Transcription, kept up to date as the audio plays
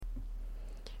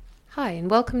Hi,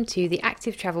 and welcome to the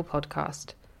Active Travel Podcast,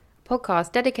 a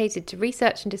podcast dedicated to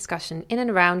research and discussion in and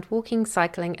around walking,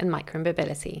 cycling, and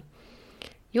micromobility.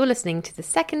 You're listening to the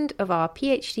second of our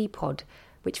PhD pod,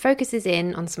 which focuses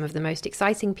in on some of the most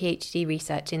exciting PhD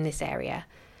research in this area.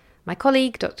 My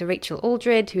colleague, Dr. Rachel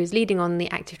Aldred, who is leading on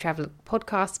the Active Travel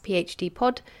Podcast's PhD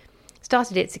pod,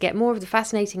 started it to get more of the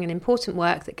fascinating and important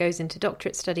work that goes into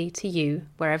doctorate study to you,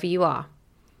 wherever you are.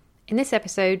 In this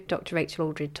episode, Dr. Rachel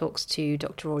Aldred talks to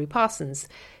Dr. Rory Parsons,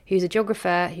 who's a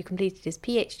geographer who completed his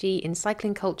PhD in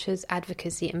cycling cultures,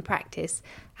 advocacy and practice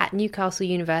at Newcastle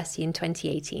University in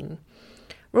 2018.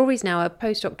 Rory's now a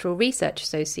postdoctoral research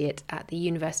associate at the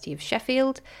University of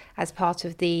Sheffield as part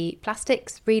of the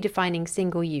Plastics Redefining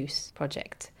Single Use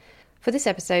project. For this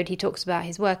episode, he talks about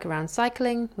his work around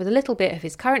cycling, with a little bit of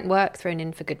his current work thrown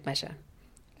in for good measure.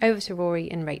 Over to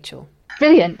Rory and Rachel.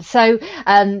 Brilliant. So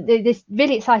this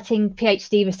really exciting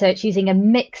PhD research using a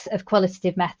mix of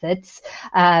qualitative methods,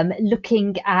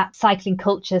 looking at cycling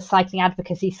culture, cycling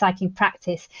advocacy, cycling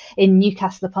practice in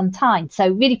Newcastle upon Tyne. So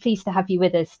really pleased to have you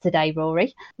with us today,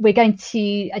 Rory. We're going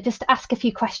to just ask a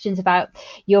few questions about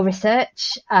your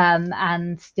research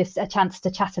and just a chance to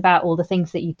chat about all the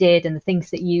things that you did and the things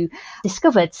that you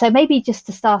discovered. So maybe just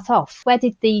to start off, where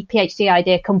did the PhD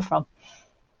idea come from?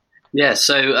 Yeah,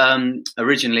 so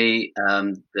originally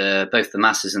both the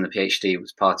Masters and the PhD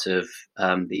was part of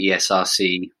the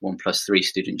ESRC 1+3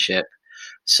 studentship.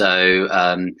 So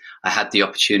I had the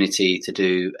opportunity to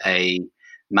do a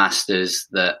Masters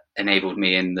that enabled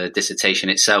me in the dissertation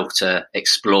itself to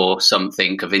explore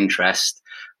something of interest,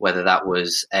 whether that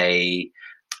was a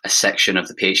section of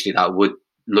the PhD that I would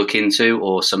look into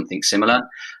or something similar.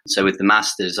 So with the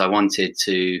Masters, I wanted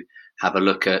to have a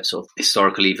look at sort of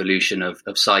historical evolution of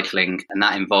cycling, and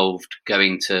that involved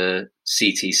going to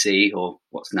CTC, or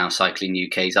what's now Cycling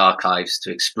UK's archives,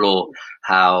 to explore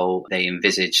how they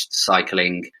envisaged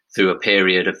cycling through a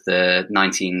period of the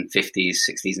 1950s,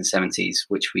 60s and 70s,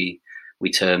 which we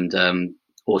termed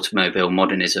automobile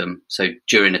modernism. So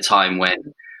during a time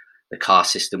when the car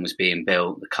system was being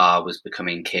built, the car was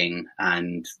becoming king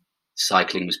and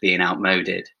cycling was being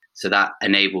outmoded. So that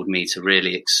enabled me to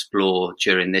really explore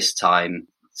during this time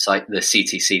the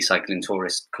CTC Cycling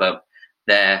Tourist Club,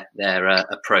 their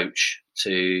approach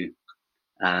to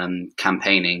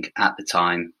campaigning at the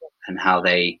time, and how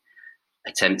they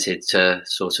attempted to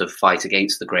sort of fight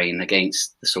against the grain,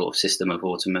 against the sort of system of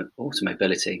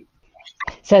automobility.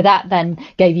 So that then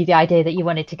gave you the idea that you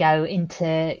wanted to go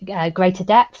into greater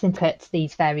depth into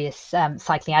these various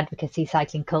cycling advocacy,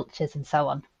 cycling cultures and so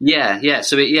on. Yeah.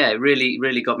 So it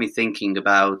really got me thinking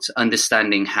about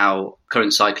understanding how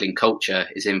current cycling culture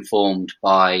is informed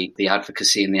by the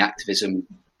advocacy and the activism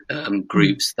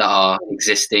groups that are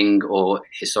existing or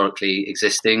historically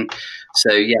existing. So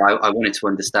I wanted to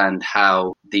understand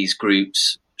how these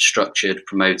groups structured,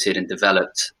 promoted and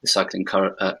developed the cycling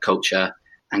culture,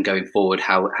 and going forward,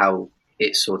 how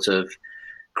it sort of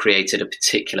created a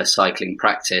particular cycling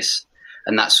practice.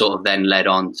 And that sort of then led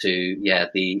on to,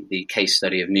 the case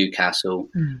study of Newcastle,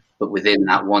 but within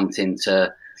that wanting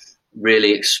to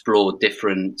really explore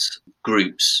different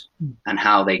groups and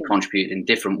how they contribute in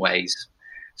different ways.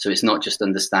 So it's not just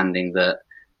understanding that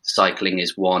cycling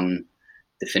is one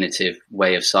definitive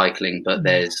way of cycling, but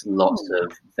there's lots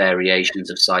of variations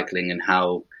of cycling and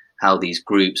how these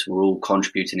groups were all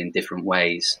contributing in different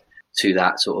ways to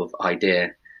that sort of idea.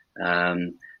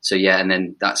 And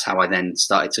then that's how I then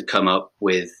started to come up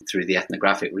with, through the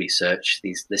ethnographic research,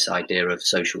 this idea of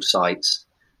social sites,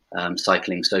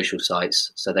 cycling social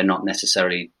sites. So they're not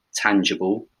necessarily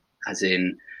tangible, as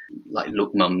in like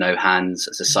Look Mum No Hands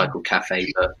as a cycle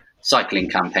cafe, but cycling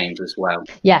campaigns as well.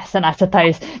 Yes, and I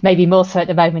suppose maybe more so at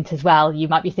the moment as well, you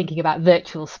might be thinking about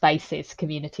virtual spaces,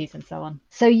 communities and so on.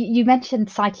 So you mentioned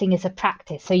cycling as a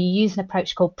practice. So you use an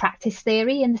approach called practice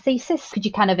theory in the thesis. Could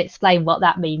you kind of explain what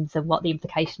that means and what the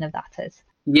implication of that is?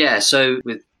 Yeah, so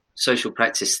with social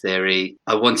practice theory,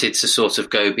 I wanted to sort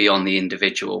of go beyond the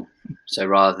individual. So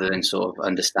rather than sort of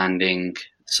understanding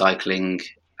cycling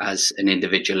as an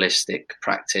individualistic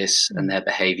practice and their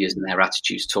behaviours and their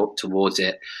attitudes towards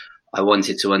it, I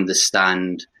wanted to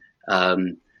understand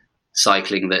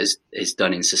cycling that is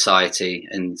done in society,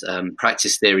 and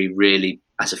practice theory really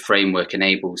as a framework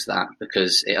enables that,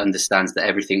 because it understands that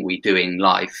everything we do in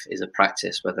life is a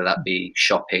practice, whether that be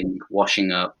shopping,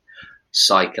 washing up,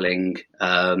 cycling,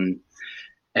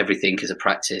 everything is a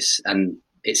practice, and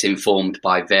it's informed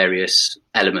by various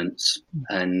elements.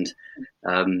 And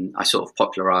I sort of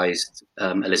popularised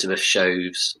Elizabeth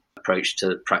Shove's approach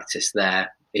to practice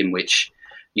there, in which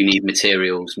you need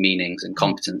materials, meanings and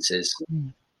competences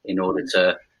in order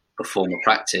to perform a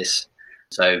practice.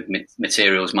 So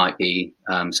materials might be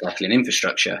cycling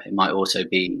infrastructure. It might also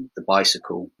be the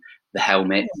bicycle, the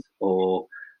helmet, or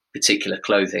particular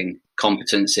clothing.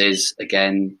 Competencies,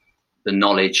 again, the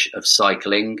knowledge of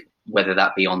cycling, whether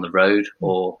that be on the road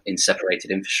or in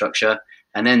separated infrastructure.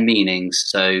 And then meanings.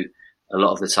 So a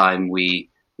lot of the time we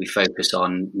focus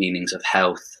on meanings of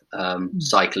health.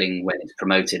 Cycling, when it's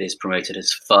promoted, is promoted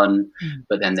as fun,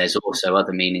 but then there's also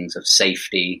other meanings of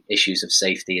safety, issues of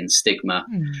safety and stigma.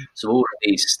 So all of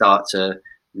these start to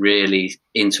really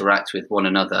interact with one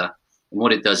another. And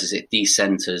what it does is it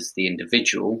decenters the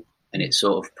individual, and it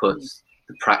sort of puts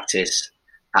the practice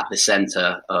at the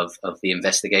center of the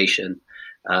investigation.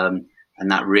 And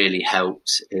that really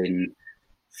helps in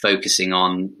focusing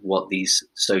on what these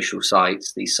social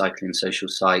sites, these cycling social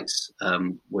sites,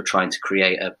 were trying to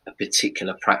create a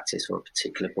particular practice or a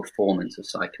particular performance of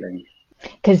cycling.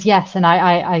 Because yes, and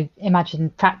I imagine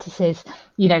practices,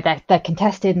 they're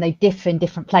contested and they differ in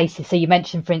different places. So you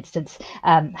mentioned, for instance,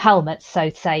 helmets. So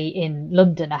say in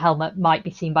London, a helmet might be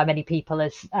seen by many people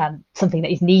as something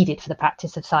that is needed for the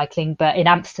practice of cycling, but in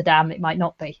Amsterdam, it might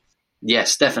not be.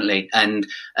 Yes, definitely. And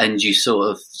you sort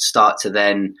of start to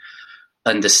then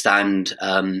understand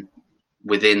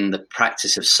within the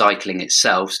practice of cycling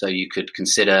itself. So you could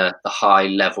consider the high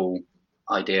level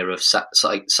idea of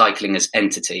cycling as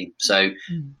entity. So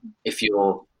if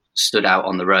you're stood out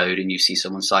on the road and you see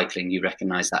someone cycling, you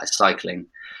recognize that as cycling.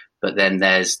 But then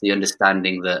there's the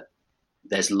understanding that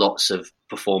there's lots of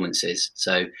performances.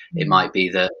 So it might be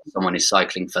that someone is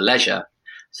cycling for leisure.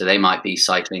 So they might be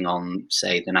cycling on,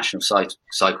 say, the National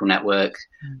Cycle Network.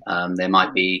 There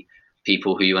might be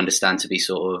people who you understand to be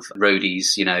sort of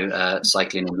roadies,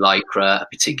 cycling in Lycra, a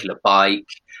particular bike.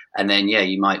 And then,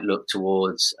 you might look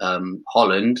towards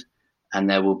Holland, and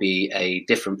there will be a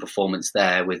different performance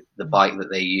there with the bike that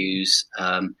they use.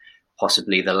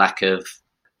 Possibly the lack of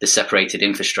the separated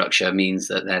infrastructure means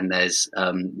that then there's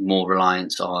more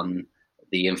reliance on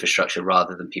the infrastructure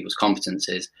rather than people's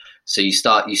competences. So you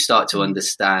start to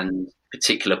understand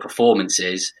particular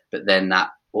performances, but then that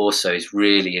also is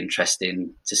really interesting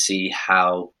to see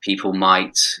how people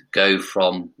might go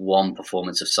from one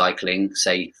performance of cycling,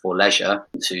 say for leisure,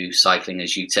 to cycling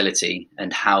as utility,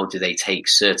 and how do they take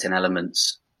certain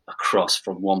elements across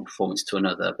from one performance to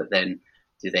another, but then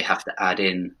do they have to add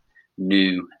in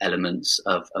new elements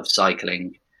of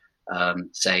cycling?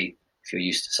 Say if you're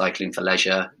used to cycling for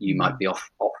leisure, you might be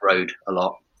off-road a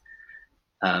lot.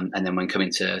 And then when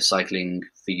coming to cycling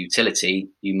for utility,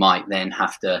 you might then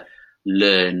have to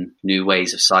learn new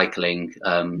ways of cycling,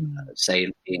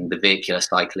 say being the vehicular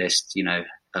cyclist,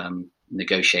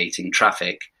 negotiating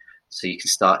traffic. So you can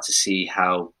start to see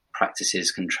how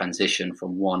practices can transition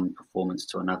from one performance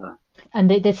to another. And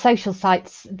the social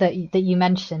sites that you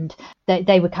mentioned,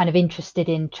 they were kind of interested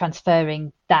in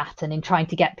transferring that and in trying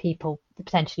to get people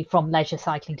potentially from leisure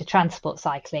cycling to transport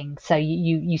cycling. So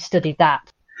you studied that.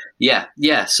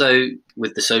 Yeah. So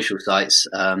with the social sites,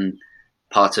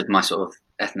 part of my sort of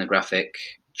ethnographic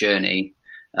journey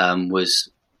was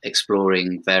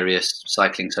exploring various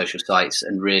cycling social sites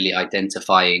and really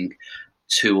identifying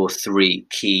 2 or 3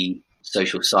 key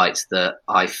social sites that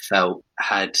I felt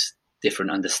had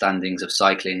different understandings of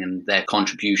cycling and their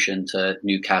contribution to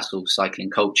Newcastle cycling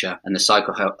culture. And the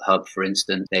Cycle Hub, for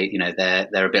instance, they're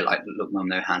a bit like Look Mum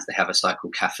No Hands. They have a cycle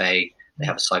cafe, they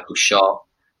have a cycle shop.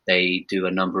 They do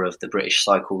a number of the British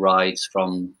cycle rides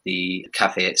from the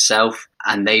cafe itself,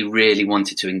 and they really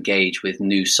wanted to engage with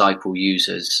new cycle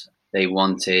users. They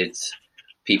wanted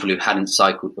people who hadn't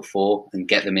cycled before and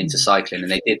get them into cycling,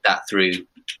 and they did that through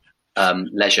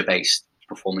leisure-based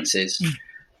performances.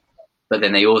 But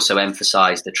then they also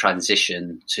emphasised the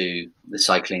transition to the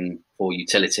cycling for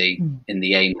utility in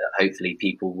the aim that hopefully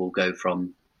people will go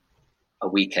from a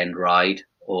weekend ride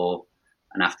or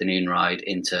an afternoon ride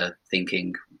into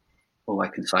thinking, I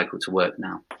can cycle to work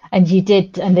now. And you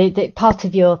did, and the part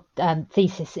of your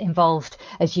thesis involved,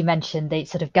 as you mentioned, the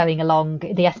sort of going along,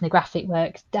 the ethnographic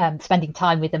work, spending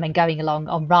time with them and going along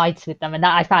on rides with them. And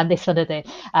that, I found this one of the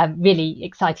really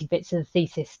exciting bits of the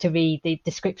thesis, to read the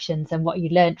descriptions and what you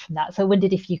learned from that. So I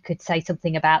wondered if you could say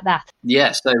something about that.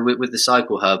 Yeah, so with the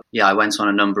Cycle Hub, I went on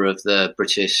a number of the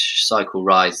British cycle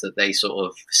rides that they sort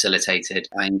of facilitated.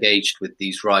 I engaged with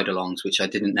these ride-alongs, which I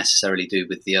didn't necessarily do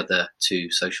with the other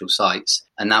 2 social sites.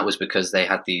 And that was because they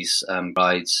had these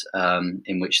rides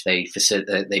in which they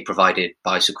provided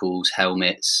bicycles,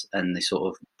 helmets, and they sort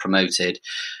of promoted.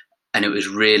 And it was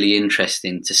really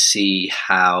interesting to see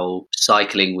how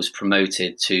cycling was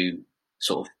promoted to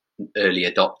sort of early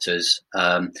adopters,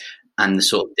 and the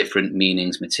sort of different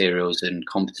meanings, materials, and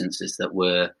competences that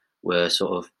were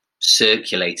sort of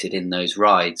circulated in those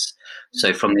rides.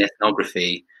 So from the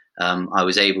ethnography, I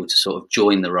was able to sort of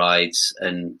join the rides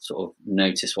and sort of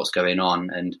notice what's going on.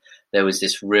 And there was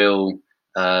this real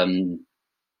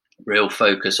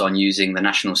focus on using the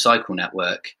National Cycle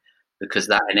Network, because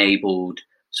that enabled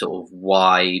sort of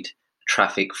wide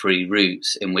traffic-free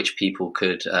routes in which people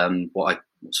could, what I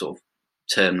sort of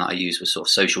term that I used was sort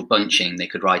of social bunching. They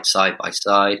could ride side by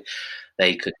side.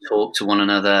 They could talk to one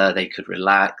another. They could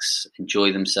relax,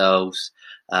 enjoy themselves.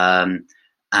 And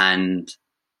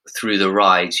through the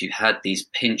rides, you had these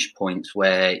pinch points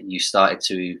where you started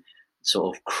to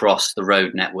sort of cross the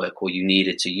road network, or you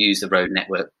needed to use the road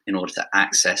network in order to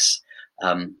access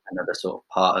another sort of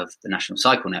part of the National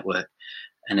Cycle Network.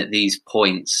 And at these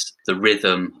points, the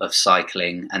rhythm of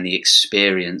cycling and the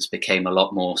experience became a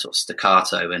lot more sort of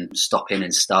staccato, and stopping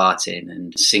and starting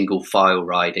and single file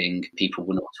riding. People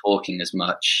were not talking as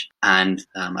much. And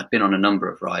I'd been on a number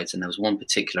of rides, and there was one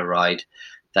particular ride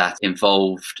that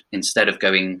involved, instead of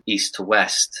going east to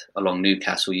west along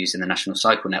Newcastle using the National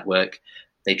Cycle Network,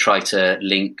 they tried to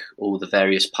link all the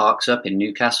various parks up in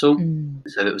Newcastle.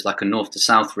 So it was like a north to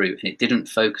south route, and it didn't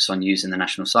focus on using the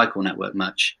National Cycle Network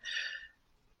much.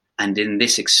 And in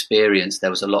this experience,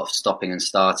 there was a lot of stopping and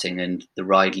starting, and the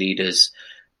ride leaders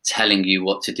telling you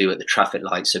what to do at the traffic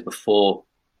lights. So before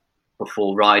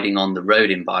riding on the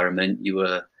road environment, we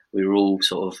were all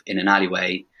sort of in an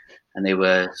alleyway, and they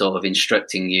were sort of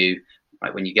instructing you,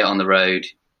 right, when you get on the road,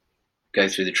 go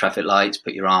through the traffic lights,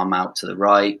 put your arm out to the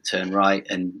right, turn right,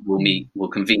 and we'll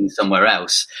convene somewhere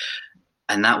else.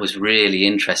 And that was really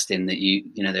interesting, that you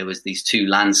know, there was these two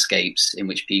landscapes in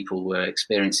which people were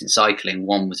experiencing cycling.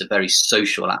 One was a very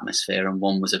social atmosphere, and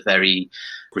one was a very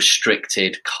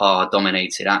restricted,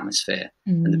 car-dominated atmosphere.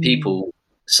 And the people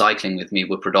cycling with me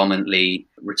were predominantly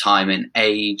retirement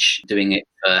age, doing it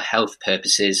for health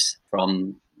purposes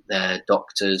from their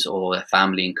doctors or their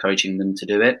family encouraging them to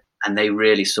do it. And they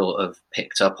really sort of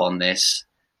picked up on this.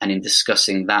 And in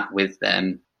discussing that with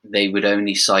them, they would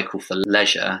only cycle for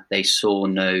leisure. They saw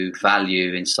no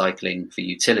value in cycling for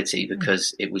utility,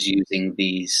 because it was using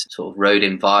these sort of road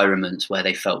environments where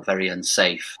they felt very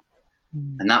unsafe.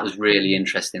 And that was really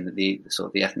interesting, that the sort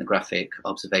of the ethnographic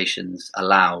observations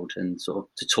allowed, and sort of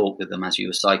to talk with them as you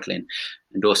were cycling.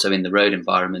 And also in the road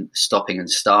environment, stopping and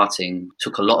starting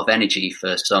took a lot of energy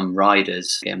for some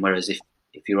riders. Again, whereas if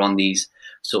you're on these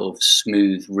sort of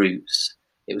smooth routes,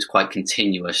 it was quite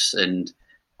continuous and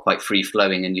quite free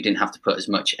flowing, and you didn't have to put as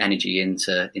much energy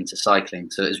into cycling.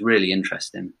 So it was really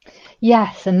interesting.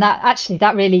 Yes, and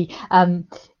that really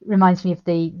reminds me of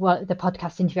the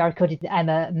podcast interview I recorded with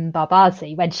Emma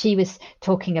Barbazi, when she was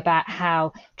talking about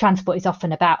how transport is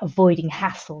often about avoiding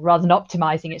hassle rather than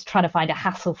optimizing. It's trying to find a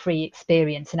hassle-free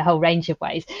experience in a whole range of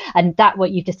ways. And that,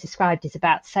 what you just described, is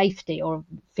about safety or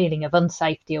feeling of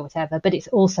unsafety or whatever, but it's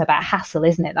also about hassle,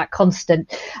 isn't it? That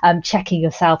constant checking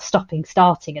yourself, stopping,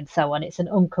 starting, and so on. It's an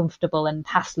uncomfortable and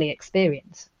hassly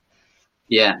experience.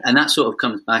 Yeah, and that sort of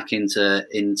comes back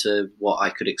into what I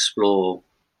could explore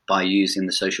by using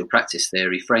the social practice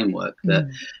theory framework, that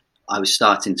I was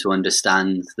starting to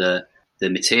understand that the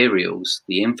materials,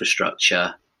 the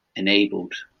infrastructure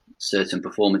enabled certain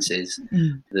performances.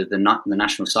 The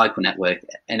National Cycle Network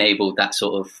enabled that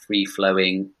sort of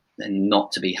free-flowing and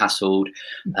not to be hassled,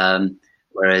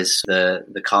 whereas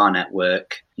the car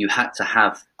network, you had to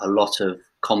have a lot of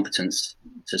competence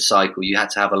to cycle. You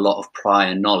had to have a lot of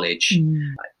prior knowledge.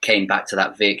 Came back to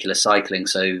that vehicular cycling.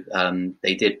 So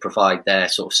they did provide their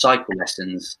sort of cycle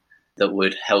lessons that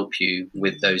would help you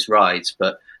with those rides.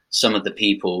 But some of the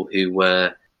people who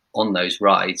were on those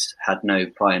rides had no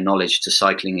prior knowledge to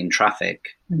cycling in traffic.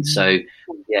 And so,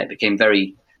 yeah, it became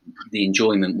the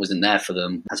enjoyment wasn't there for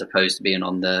them, as opposed to being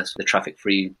on the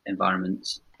traffic-free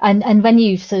environments. And when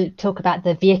you sort of talk about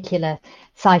the vehicular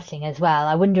cycling as well,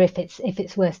 I wonder if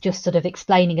it's worth just sort of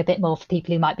explaining a bit more for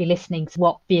people who might be listening to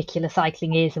what vehicular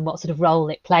cycling is and what sort of role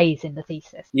it plays in the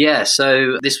thesis. Yeah,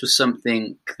 so this was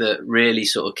something that really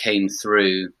sort of came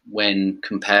through when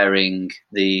comparing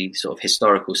the sort of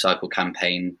historical cycle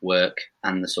campaign work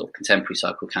and the sort of contemporary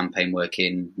cycle campaign work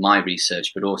in my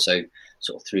research, but also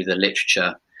sort of through the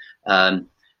literature.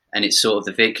 And it's sort of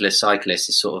the vehicular cyclist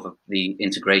is sort of the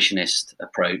integrationist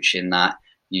approach, in that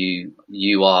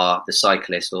you are the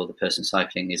cyclist, or the person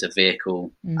cycling is a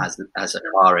vehicle as a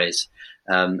car is,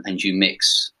 and you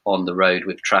mix on the road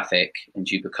with traffic and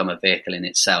you become a vehicle in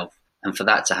itself. And for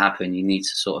that to happen, you need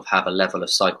to sort of have a level of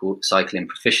cycling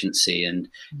proficiency. And,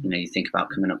 you know, you think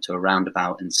about coming up to a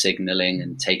roundabout and signalling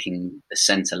and taking the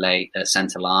center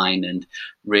line and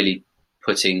really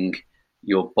putting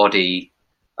your body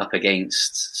up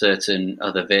against certain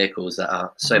other vehicles that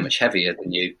are so much heavier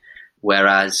than you.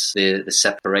 whereas the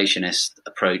separationist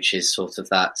approach is sort of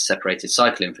that separated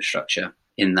cycle infrastructure,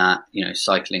 in that, you know,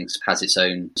 cycling has its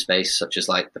own space, such as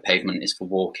like the pavement is for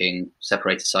walking,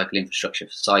 separated cycle infrastructure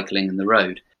for cycling, and the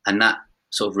road. And that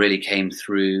sort of really came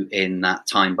through in that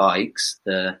Time Bikes,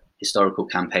 the historical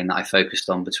campaign that I focused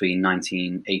on between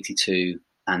 1982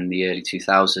 and the early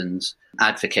 2000s,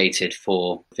 advocated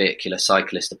for vehicular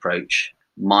cyclist approach.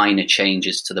 Minor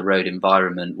changes to the road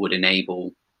environment would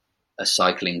enable a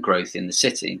cycling growth in the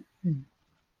city.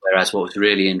 Whereas what was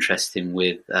really interesting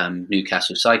with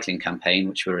Newcastle Cycling Campaign,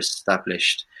 which were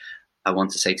established, I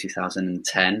want to say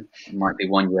 2010, it might be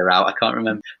 1 year out, I can't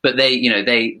remember. But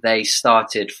they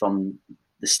started from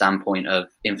the standpoint of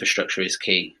infrastructure is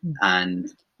key,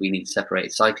 and we need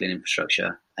separated cycling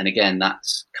infrastructure. And again,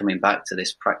 that's coming back to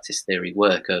this practice theory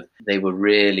work of they were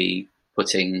really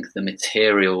putting the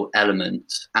material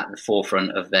element at the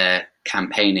forefront of their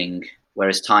campaigning,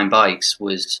 whereas Time Bikes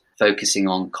was focusing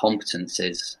on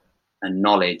competences and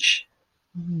knowledge.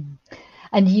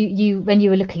 And you when you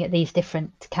were looking at these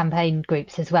different campaign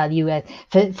groups as well, you were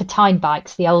for Time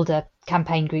Bikes, the older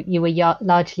campaign group, you were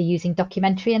largely using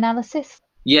documentary analysis.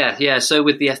 Yeah. So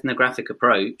with the ethnographic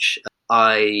approach,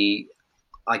 I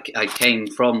came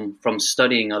from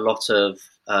studying a lot of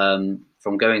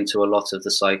from going to a lot of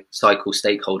the cycle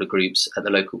stakeholder groups at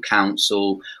the local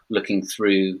council, looking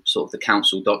through sort of the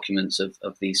council documents of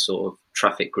these sort of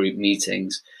traffic group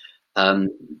meetings.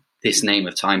 This name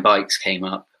of Time Bikes came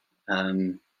up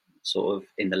sort of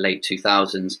in the late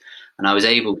 2000s, and I was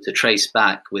able to trace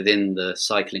back within the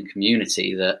cycling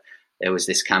community that there was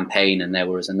this campaign, and there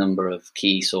was a number of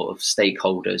key sort of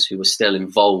stakeholders who were still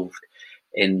involved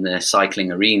in the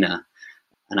cycling arena.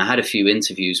 And I had a few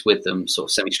interviews with them, sort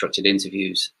of semi-structured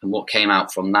interviews. And what came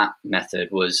out from that method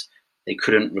was they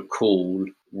couldn't recall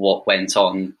what went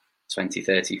on 20,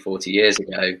 30, 40 years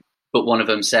ago. But one of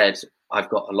them said, I've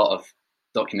got a lot of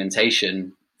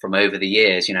documentation from over the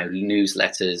years, you know,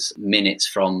 newsletters, minutes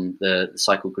from the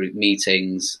cycle group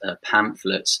meetings,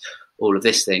 pamphlets, all of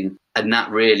this thing. And that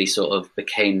really sort of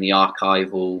became the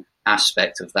archival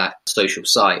aspect of that social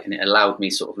site. And it allowed me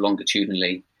sort of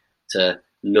longitudinally to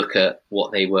look at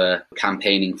what they were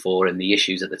campaigning for and the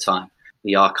issues at the time.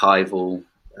 The archival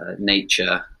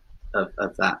nature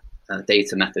of that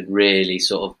data method really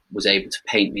sort of was able to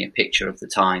paint me a picture of the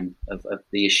time, of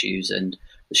the issues and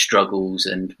the struggles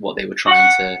and what they were trying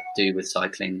to do with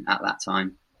cycling at that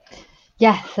time.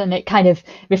 Yes, and it kind of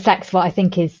reflects what I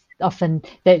think is often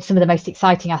some of the most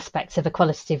exciting aspects of a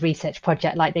qualitative research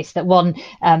project like this, that one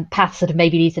path sort of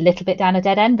maybe leads a little bit down a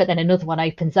dead end, but then another one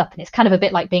opens up, and it's kind of a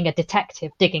bit like being a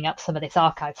detective digging up some of this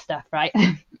archive stuff, right?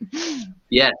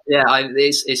 Yeah.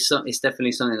 It's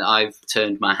definitely something that I've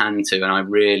turned my hand to, and I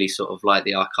really sort of like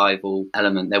the archival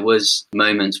element. There was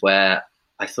moments where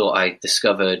I thought I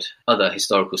discovered other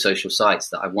historical social sites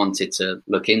that I wanted to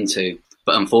look into,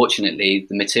 but unfortunately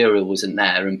the material wasn't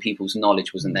there and people's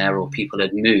knowledge wasn't there, or people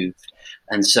had moved.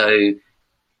 And so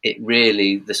it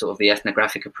really, the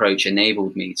ethnographic approach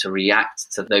enabled me to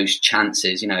react to those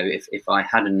chances. You know, if I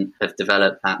hadn't have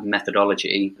developed that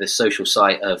methodology, the social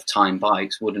site of Time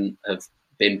Bikes wouldn't have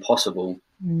been possible.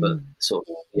 But sort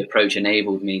of the approach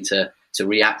enabled me to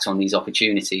react on these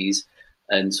opportunities,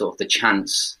 and sort of the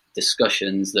chance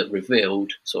discussions that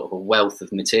revealed sort of a wealth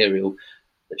of material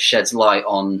that sheds light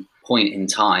on point in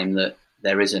time that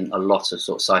there isn't a lot of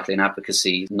sort of cycling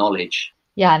advocacy knowledge.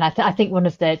 Yeah, and I think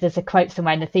there's a quote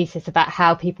somewhere in the thesis about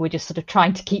how people were just sort of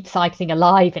trying to keep cycling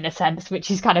alive in a sense,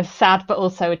 which is kind of sad but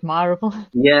also admirable.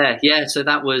 Yeah. So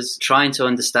that was trying to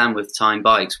understand with Time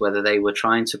Bikes whether they were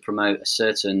trying to promote a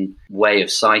certain way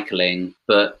of cycling,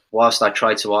 but whilst I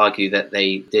tried to argue that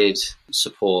they did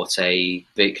support a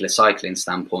vehicular cycling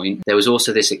standpoint, there was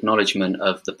also this acknowledgement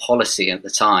of the policy at the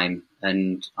time,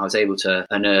 and I was able to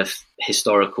unearth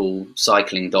historical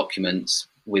cycling documents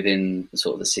within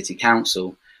sort of the city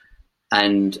council.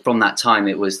 And from that time,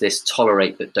 it was this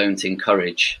tolerate but don't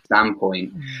encourage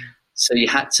standpoint. So you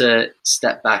had to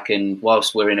step back, and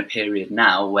whilst we're in a period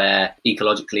now where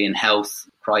ecologically and health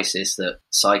crisis that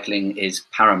cycling is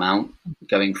paramount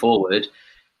going forward,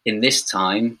 in this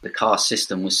time, the car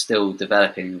system was still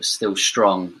developing, was still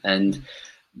strong. And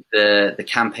the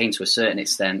campaign, to a certain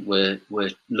extent, were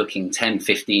looking 10,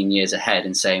 15 years ahead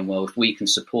and saying, well, if we can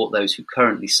support those who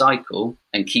currently cycle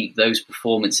and keep those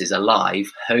performances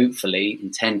alive, hopefully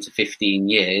in 10 to 15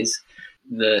 years,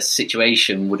 the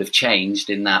situation would have changed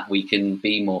in that we can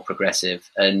be more progressive.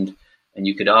 And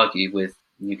you could argue with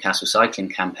Newcastle Cycling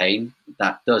Campaign,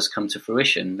 that does come to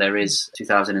fruition. There is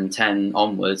 2010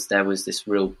 onwards, there was this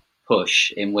real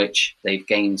push in which they've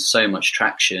gained so much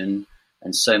traction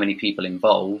and so many people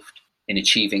involved in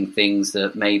achieving things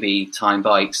that maybe time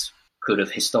bikes could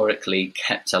have historically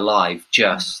kept alive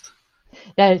just.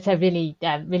 No, it's a really,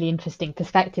 really interesting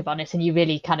perspective on it, and you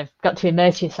really kind of got to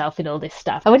immerse yourself in all this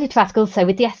stuff. I wanted to ask also,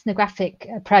 with the ethnographic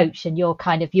approach, and you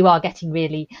are getting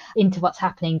really into what's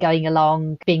happening, going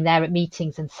along, being there at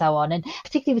meetings and so on, and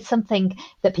particularly with something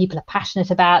that people are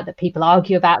passionate about, that people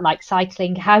argue about, like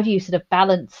cycling, how do you sort of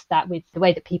balance that with the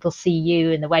way that people see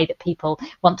you and the way that people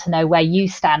want to know where you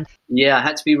stand? Yeah, I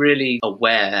had to be really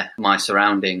aware of my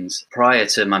surroundings. Prior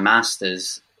to my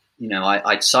master's,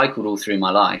 I'd cycled all through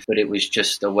my life, but it was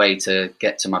just a way to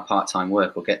get to my part-time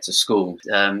work or get to school.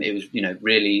 It was,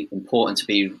 really important to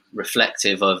be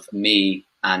reflective of me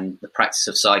and the practice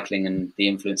of cycling and the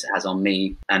influence it has on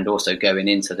me, and also going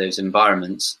into those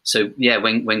environments. So yeah,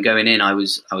 when going in, I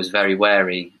was very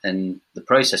wary, and the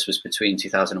process was between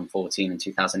 2014 and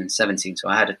 2017. So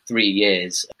I had 3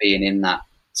 years of being in that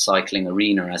cycling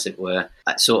arena, as it were.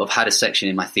 I sort of had a section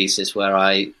in my thesis where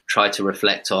I tried to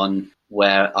reflect on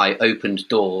where I opened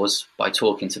doors by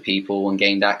talking to people and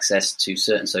gained access to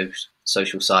certain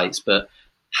social sites, but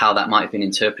how that might have been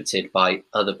interpreted by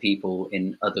other people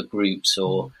in other groups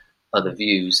or other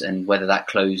views, and whether that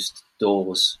closed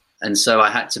doors. And so I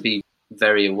had to be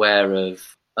very aware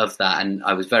of that, and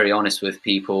I was very honest with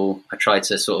people. I tried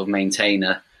to sort of maintain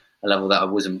a level that I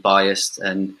wasn't biased,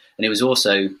 and it was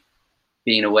also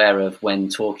being aware of when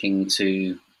talking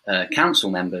to council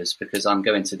members, because I'm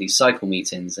going to these cycle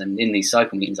meetings, and in these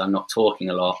cycle meetings I'm not talking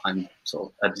a lot. I'm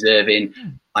sort of observing,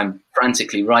 I'm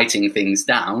frantically writing things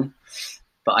down,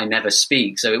 but I never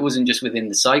speak. So it wasn't just within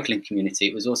the cycling community,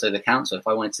 it was also the council. If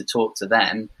I wanted to talk to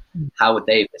them, how would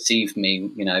they perceive me?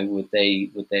 Would they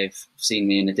have seen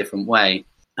me in a different way?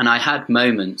 And I had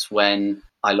moments when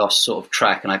I lost sort of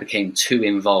track and I became too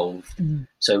involved.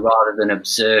 So rather than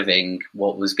observing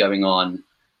what was going on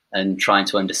and trying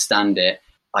to understand it,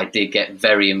 I did get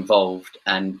very involved,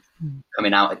 and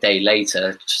coming out a day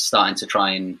later, starting to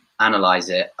try and analyze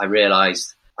it, I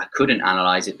realized I couldn't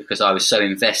analyze it because I was so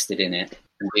invested in it,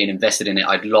 and being invested in it,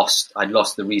 I'd lost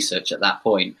the research at that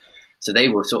point. So they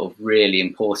were sort of really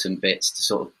important bits to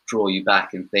sort of draw you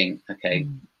back and think, okay,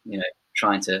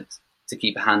 trying to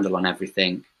keep a handle on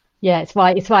everything. Yeah, it's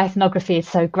why ethnography is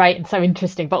so great and so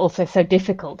interesting, but also so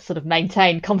difficult to sort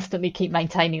of constantly keep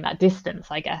maintaining that distance,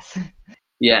 I guess.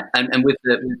 Yeah, and with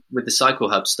the Cycle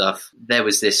Hub stuff, there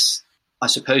was this, I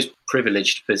suppose,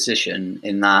 privileged position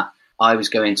in that I was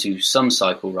going to some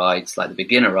cycle rides, like the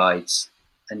beginner rides,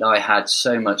 and I had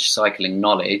so much cycling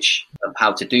knowledge of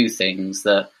how to do things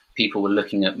that people were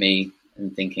looking at me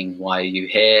and thinking, why are you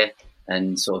here?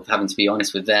 And sort of having to be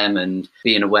honest with them and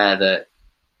being aware that,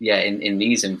 in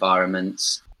these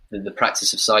environments, the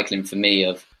practice of cycling for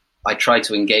me, I tried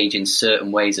to engage in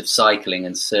certain ways of cycling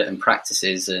and certain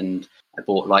practices, and I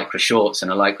bought Lycra shorts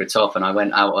and a Lycra top, and I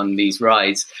went out on these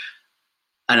rides,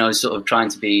 and I was sort of trying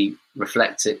to be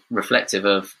reflective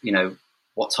of,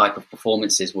 what type of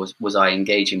performances was I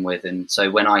engaging with. And so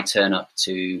when I turn up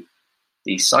to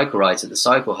these cycle rides at the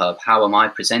Cycle Hub, how am I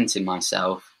presenting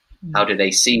myself? How do they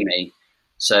see me?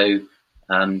 So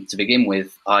to begin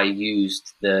with, I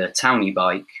used the Townie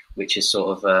bike, which is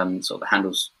sort of the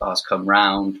handlebars come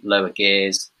round, lower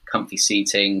gears, comfy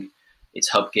seating, it's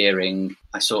hub gearing.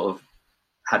 I sort of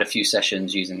had a few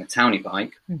sessions using the Townie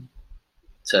bike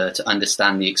to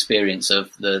understand the experience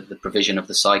of the provision of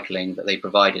the cycling that they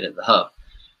provided at the hub.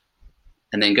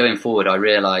 And then going forward, I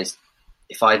realized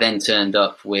if I then turned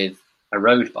up with a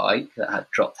road bike that had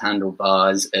dropped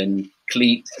handlebars and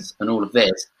cleats and all of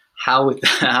this, how would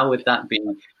that be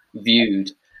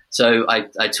viewed? So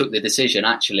I took the decision,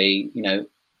 actually,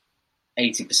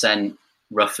 80%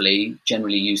 roughly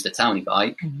generally use the Townie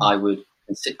bike. I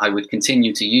would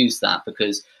continue to use that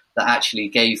because that actually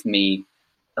gave me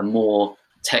a more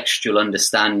textual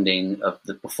understanding of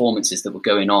the performances that were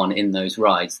going on in those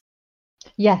rides.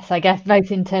 Yes, I guess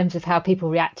both in terms of how people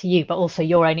react to you, but also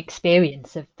your own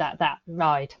experience of that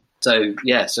ride. So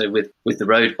with the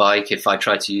road bike, if I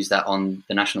tried to use that on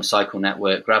the National Cycle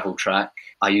Network gravel track,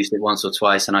 I used it once or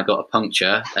twice and I got a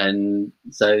puncture. And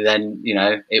so then,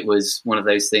 it was one of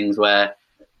those things where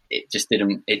it just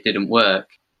didn't work,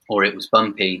 or it was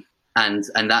bumpy. And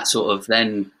that sort of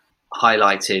then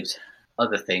highlighted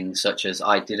other things, such as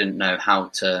I didn't know how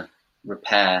to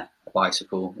repair a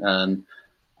bicycle.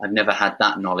 I've never had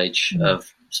that knowledge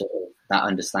of sort of that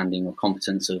understanding or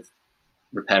competence of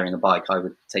repairing a bike. I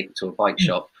would take it to a bike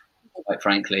shop, quite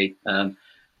frankly. But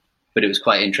it was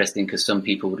quite interesting because some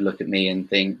people would look at me and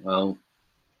think, well,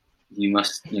 you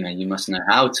must know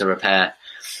how to repair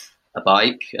a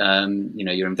bike.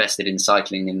 You're invested in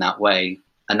cycling in that way.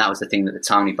 And that was the thing that the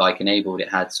Townie bike enabled. It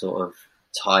had sort of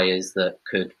tyres that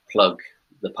could plug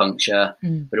the puncture,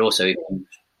 but also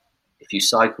if you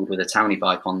cycled with a Townie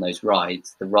bike on those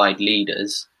rides, the ride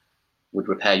leaders would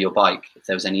repair your bike if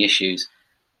there was any issues.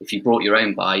 If you brought your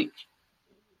own bike,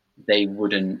 they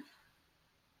wouldn't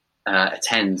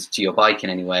attend to your bike in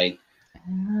any way.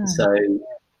 So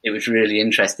it was really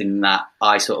interesting that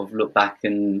I sort of looked back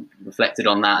and reflected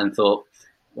on that and thought,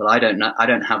 well, I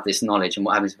don't have this knowledge, and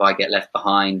what happens if I get left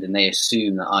behind and they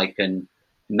assume that I can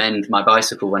mend my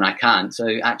bicycle when I can't? So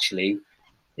actually,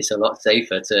 it's a lot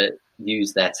safer to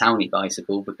use their Townie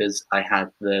bicycle because I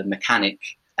had the mechanic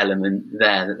element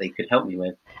there that they could help me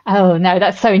with. Oh no,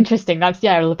 that's so interesting. That's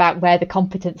all about where the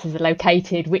competences are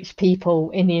located, which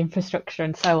people in the infrastructure,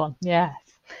 and so on. Yes.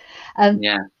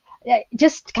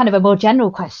 Just kind of a more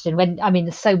general question.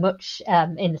 There's so much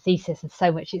in the thesis and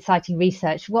so much exciting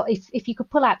research. What if you could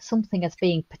pull out something as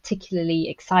being particularly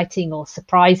exciting or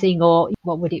surprising, or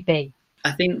what would it be?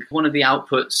 I think one of the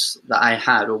outputs that I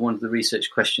had, or one of the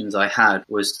research questions I had,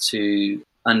 was to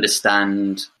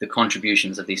understand the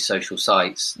contributions of these social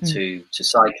sites to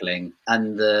cycling,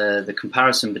 and the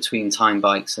comparison between Time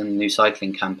Bikes and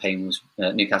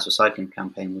Newcastle Cycling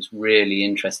Campaign was really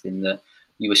interesting. That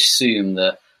you assume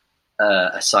that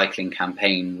a cycling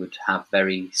campaign would have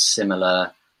very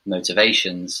similar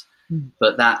motivations,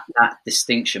 but that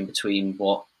distinction between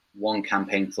what one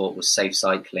campaign thought was safe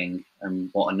cycling and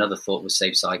what another thought was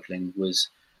safe cycling was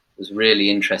really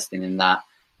interesting, in that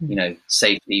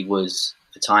safety was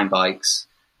for Time Bikes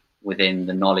within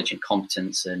the knowledge and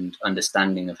competence and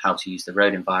understanding of how to use the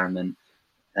road environment,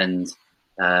 and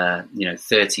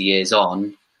 30 years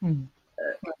on,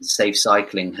 safe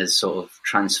cycling has sort of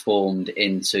transformed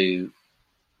into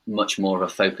much more of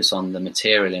a focus on the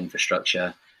material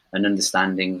infrastructure and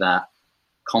understanding that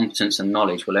competence and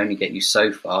knowledge will only get you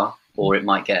so far, or it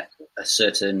might get a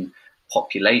certain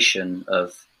population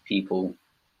of people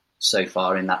so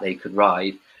far in that they could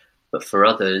ride, but for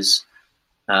others,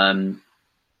 the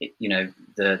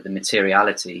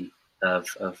materiality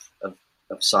of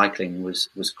cycling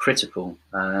was critical.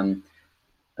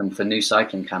 And for New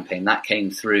Cycling Campaign, that came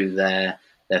through their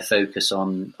focus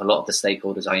on a lot of the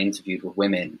stakeholders I interviewed were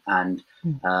women, and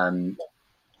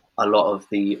a lot of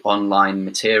the online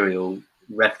material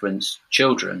referenced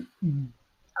children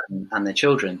and their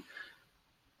children.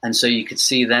 And so you could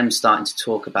see them starting to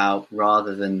talk about,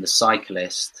 rather than the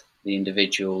cyclist, the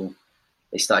individual,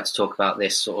 they started to talk about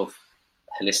this sort of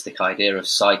holistic idea of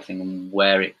cycling and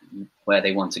where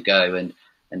they want to go,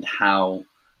 and how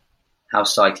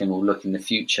cycling will look in the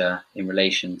future in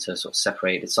relation to sort of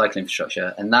separated cycling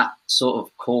infrastructure. And that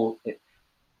sort of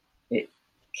it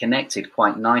connected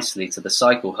quite nicely to the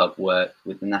Cycle Hub work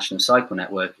with the National Cycle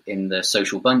Network in the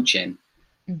social bunching,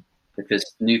 because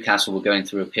Newcastle were going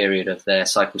through a period of their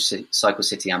Cycle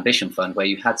City Ambition Fund, where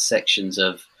you had sections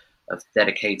of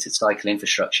dedicated cycle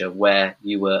infrastructure where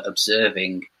you were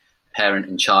observing parent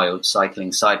and child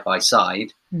cycling side by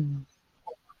side,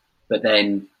 but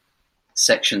then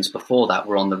sections before that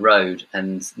were on the road,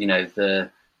 and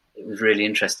it was really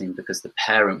interesting because the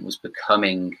parent was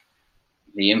becoming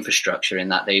the infrastructure, in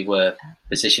that they were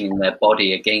positioning their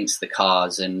body against the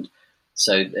cars and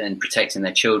protecting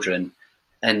their children.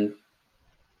 And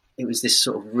it was this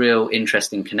sort of real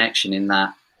interesting connection, in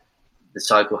that the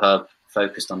Cycle Hub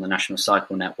focused on the National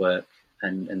Cycle Network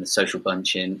and the social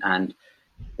bunching, and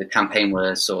the campaign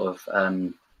were sort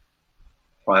of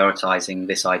prioritizing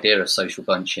this idea of social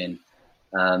bunching.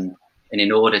 And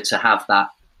in order to have that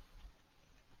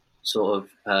sort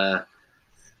of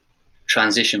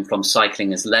transition from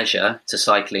cycling as leisure to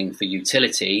cycling for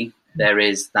utility, there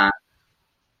is that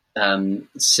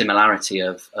similarity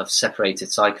of separated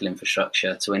cycle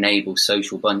infrastructure to enable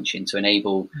social bunching, to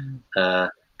enable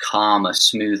calmer,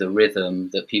 smoother rhythm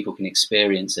that people can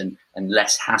experience, and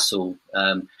less hassle,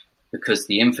 because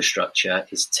the infrastructure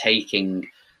is taking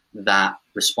that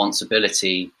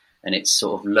responsibility and it's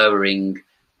sort of lowering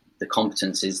the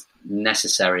competencies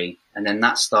necessary. And then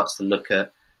that starts to look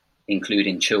at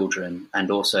including children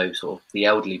and also sort of the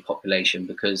elderly population,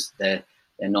 because they're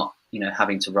not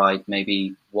having to ride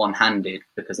maybe one-handed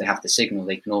because they have to signal.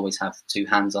 They can always have two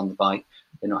hands on the bike.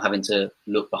 They're not having to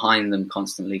look behind them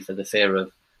constantly for the fear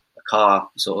of a car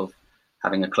sort of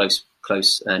having a close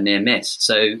near miss.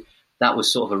 So that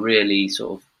was sort of a really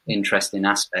sort of interesting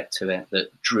aspect to it that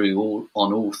drew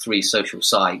on all three social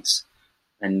sites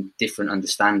and different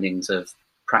understandings of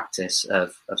practice,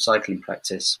 of cycling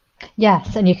practice.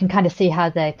 Yes, and you can kind of see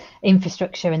how the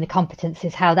infrastructure and the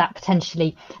competencies, how that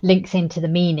potentially links into the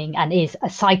meaning. And is a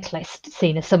cyclist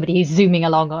seen as somebody who's zooming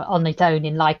along on its own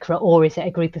in Lycra, or is it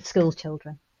a group of school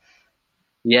children?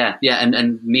 Yeah,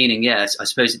 and meaning, yes, I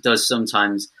suppose it does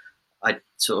sometimes I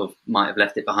sort of might have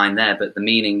left it behind there. But the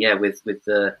meaning, with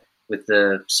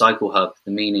the cycle hub,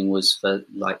 the meaning was for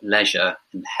like leisure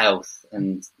and health,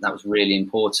 and that was really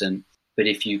important. But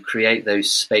if you create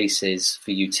those spaces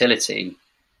for utility,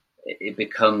 it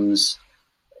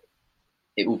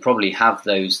will probably have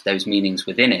those meanings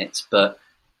within it, but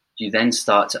you then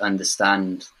start to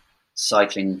understand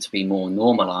cycling to be more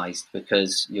normalized,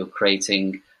 because you're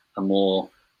creating a more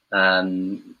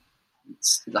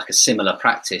like a similar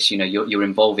practice. You're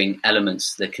involving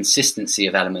elements, the consistency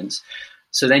of elements.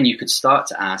 So then you could start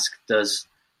to ask, do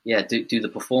the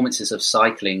performances of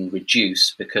cycling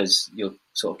reduce because you're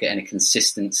sort of getting a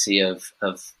consistency of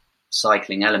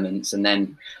cycling elements? And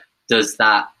then does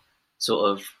that sort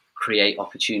of create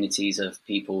opportunities of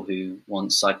people who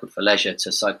once cycled for leisure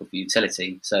to cycle for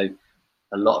utility? So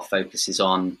a lot of focus is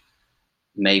on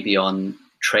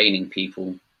training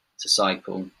people to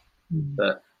cycle,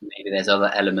 but maybe there's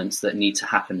other elements that need to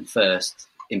happen first,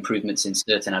 improvements in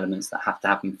certain elements that have to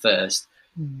happen first,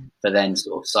 for then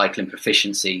sort of cycling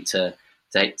proficiency to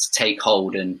take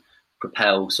hold and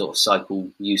propel sort of cycle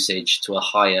usage to a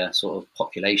higher sort of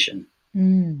population.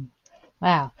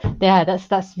 Wow. Yeah,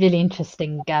 that's really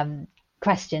interesting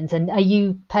questions. And are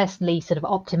you personally sort of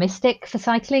optimistic for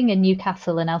cycling in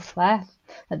Newcastle and elsewhere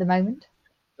at the moment?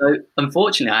 So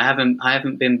unfortunately, I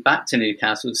haven't been back to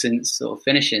Newcastle since sort of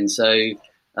finishing. So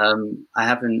I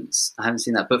haven't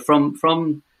seen that. But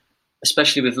from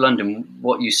especially with London,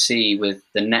 what you see with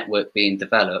the network being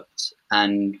developed,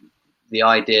 and the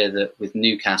idea that with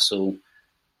Newcastle,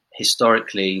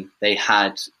 historically, they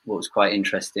had what was quite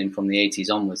interesting from the 80s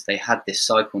onwards. They had this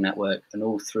cycle network, and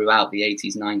all throughout the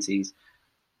 80s, 90s,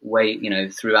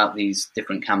 throughout these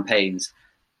different campaigns,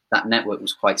 that network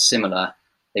was quite similar.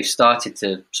 They've started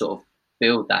to sort of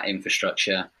build that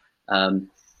infrastructure, and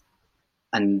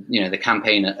the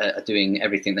campaign are doing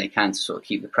everything they can to sort of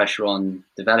keep the pressure on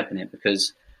developing it,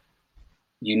 because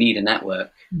you need a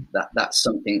network. That's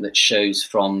something that shows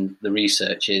from the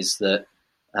research, is that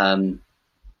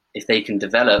if they can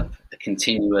develop a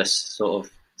continuous sort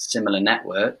of similar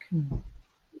network,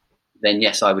 then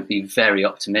yes, I would be very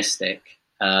optimistic.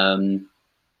 But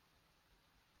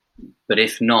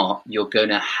if not, you're going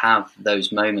to have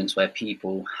those moments where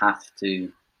people have to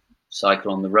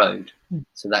cycle on the road.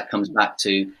 So that comes back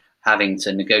to having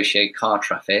to negotiate car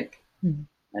traffic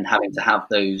and having to have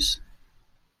those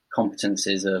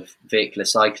competencies of vehicular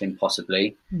cycling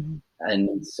possibly.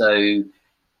 And so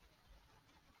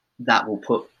that will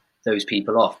put those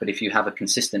people off. But if you have a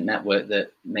consistent network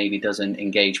that maybe doesn't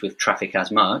engage with traffic as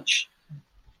much,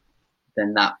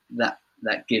 then that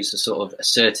gives a sort of a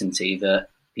certainty that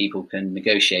people can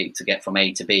negotiate to get from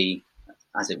A to B,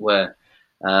 as it were.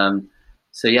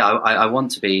 So yeah, I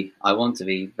want to be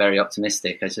very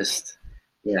optimistic. I just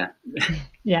yeah.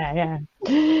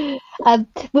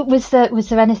 Was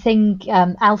there anything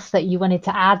else that you wanted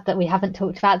to add that we haven't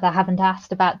talked about, that I haven't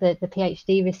asked about the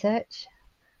PhD research?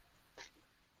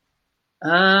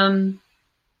 Not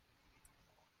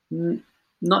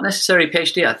necessarily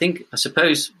PhD. I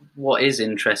suppose what is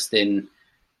interesting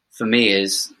for me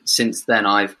is, since then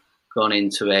I've gone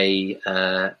into a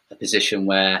position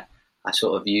where I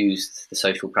sort of used the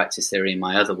social practice theory in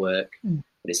my other work, but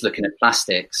it's looking at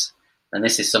plastics. And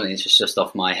this is something that's just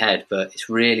off my head, but it's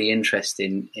really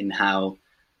interesting in how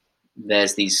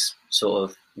there's these sort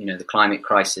of, the climate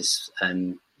crisis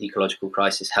and ecological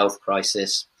crisis, health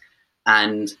crisis.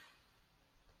 And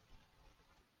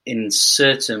in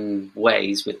certain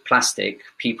ways with plastic,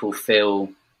 people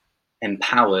feel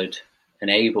empowered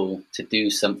and able to do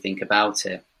something about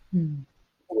it.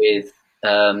 With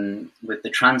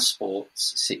the transport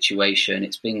situation,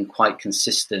 it's been quite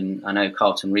consistent. I know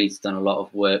Carlton Reid's done a lot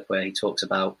of work where he talks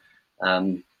about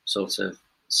sort of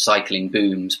cycling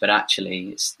booms, but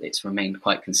actually it's remained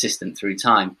quite consistent through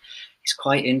time. It's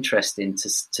quite interesting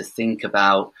to think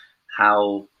about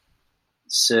how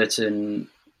certain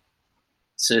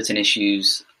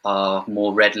issues are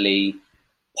more readily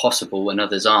possible and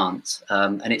others aren't,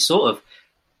 and it sort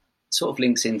of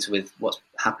links into with what's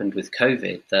happened with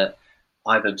COVID, that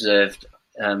I've observed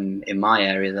in my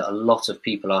area that a lot of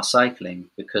people are cycling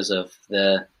because of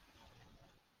the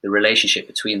relationship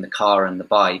between the car and the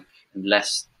bike, and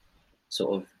less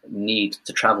sort of need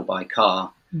to travel by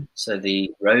car. So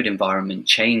the road environment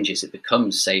changes, it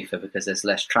becomes safer because there's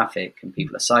less traffic and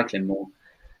people are cycling more.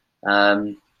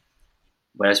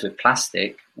 Whereas with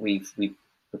plastic, we've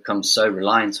become so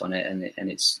reliant on it and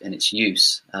its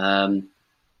use.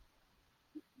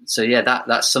 So yeah,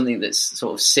 that's something that's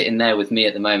sort of sitting there with me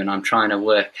at the moment. I'm trying to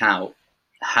work out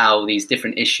how these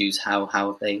different issues,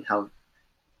 how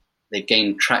they've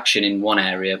gained traction in one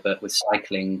area, but with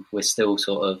cycling, we're still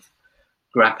sort of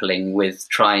grappling with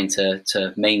trying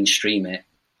to mainstream it,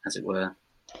 as it were.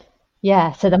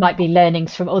 Yeah, so there might be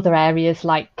learnings from other areas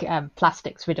like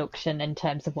plastics reduction in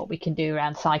terms of what we can do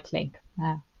around cycling.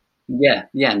 Yeah,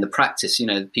 and the practice,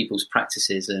 people's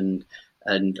practices and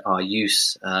our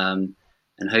use, and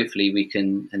hopefully we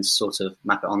can and sort of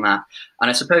map it on that. And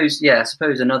I suppose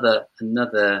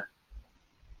another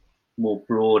more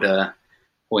broader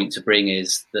point to bring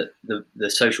is that the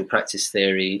social practice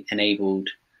theory enabled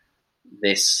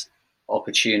this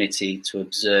opportunity to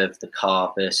observe the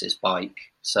car versus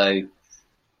bike. So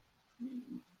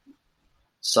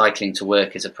cycling to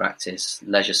work is a practice,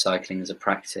 leisure cycling is a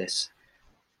practice,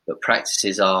 but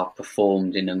practices are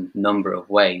performed in a number of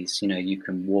ways. You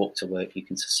can walk to work, you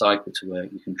can cycle to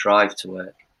work, you can drive to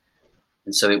work.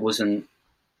 And so it wasn't,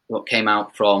 what came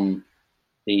out from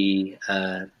the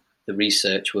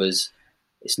research was,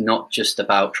 it's not just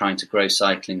about trying to grow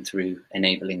cycling through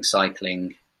enabling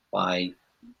cycling by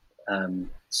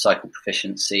cycle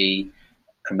proficiency,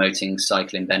 promoting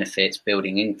cycling benefits,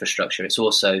 building infrastructure. It's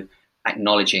also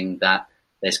acknowledging that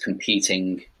there's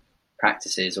competing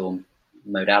practices or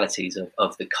modalities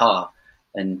of the car,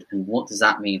 and what does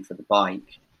that mean for the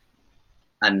bike.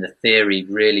 And the theory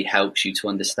really helps you to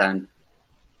understand,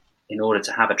 in order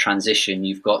to have a transition,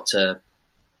 you've got to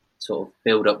sort of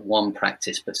build up one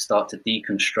practice but start to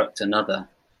deconstruct another,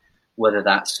 whether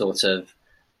that's sort of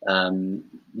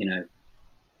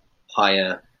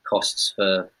higher costs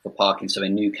for parking. So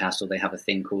in Newcastle they have a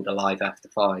thing called Alive After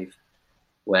 5,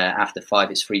 where after 5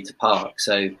 it's free to park.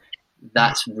 So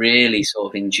that's really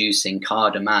sort of inducing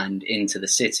car demand into the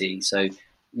city. So,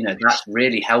 that's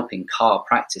really helping car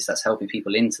practice. That's helping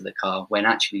people into the car, when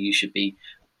actually you should be,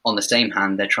 on the same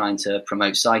hand, they're trying to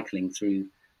promote cycling through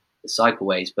the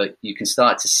cycleways. But you can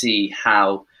start to see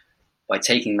how, by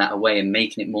taking that away and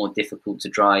making it more difficult to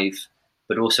drive,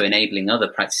 but also enabling other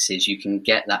practices, you can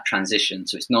get that transition.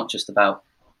 So it's not just about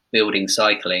building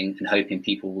cycling and hoping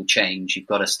people will change. You've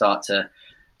got to start to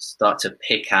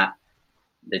pick at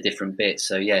the different bits.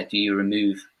 So do you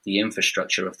remove the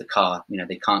infrastructure of the car?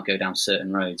 They can't go down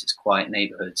certain roads. It's quiet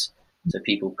neighborhoods, so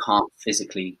people can't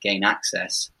physically gain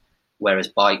access, whereas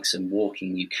bikes and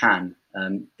walking you can.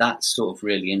 That's sort of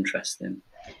really interesting.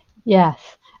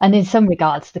 Yes. And in some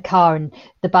regards, the car and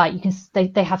the bike,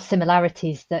 they have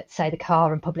similarities that, say, the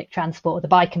car and public transport, or the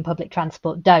bike and public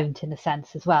transport don't, in a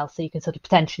sense as well. So you can sort of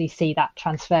potentially see that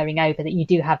transferring over, that you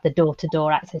do have the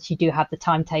door-to-door access, you do have the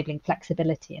timetabling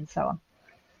flexibility and so on.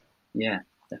 Yeah,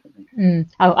 definitely.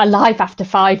 Alive After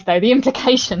 5, though, the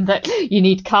implication that you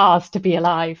need cars to be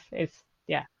alive is,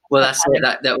 yeah. Well, that's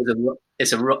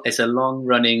it's a long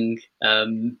running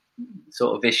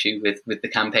sort of issue with the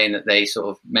campaign that they sort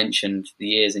of mentioned, the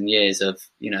years and years of,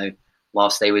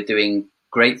 whilst they were doing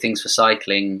great things for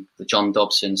cycling, the John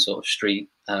Dobson sort of street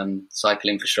cycle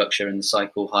infrastructure and the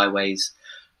cycle highways,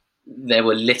 there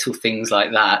were little things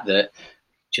like that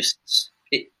just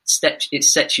it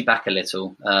sets you back a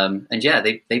little. And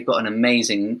they've got an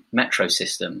amazing metro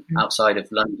system outside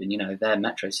of London. Their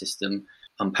metro system,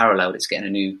 unparalleled. It's getting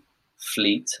a new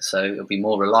fleet, so it'll be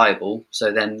more reliable.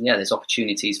 So then, there's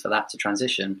opportunities for that to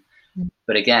transition.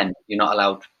 But again, you're not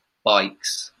allowed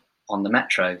bikes on the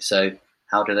metro. So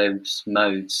how do those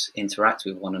modes interact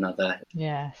with one another?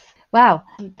 Yes. Wow,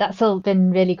 that's all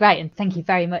been really great. And thank you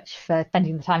very much for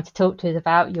spending the time to talk to us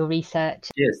about your research.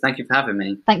 Cheers. Thank you for having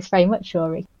me. Thanks very much,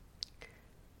 Rory.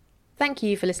 Thank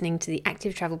you for listening to the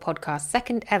Active Travel Podcast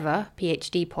second ever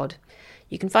PhD pod.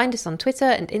 You can find us on Twitter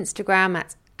and Instagram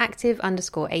at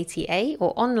active_ATA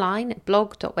or online at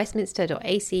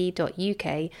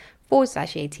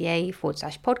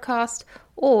blog.westminster.ac.uk/ATA/podcast,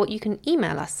 or you can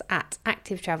email us at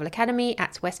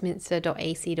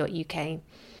activetravelacademy@westminster.ac.uk.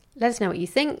 Let us know what you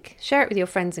think, share it with your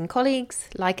friends and colleagues,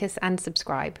 like us and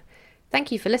subscribe.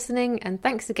 Thank you for listening, and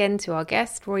thanks again to our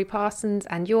guest Rory Parsons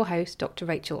and your host Dr.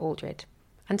 Rachel Aldred.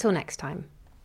 Until next time.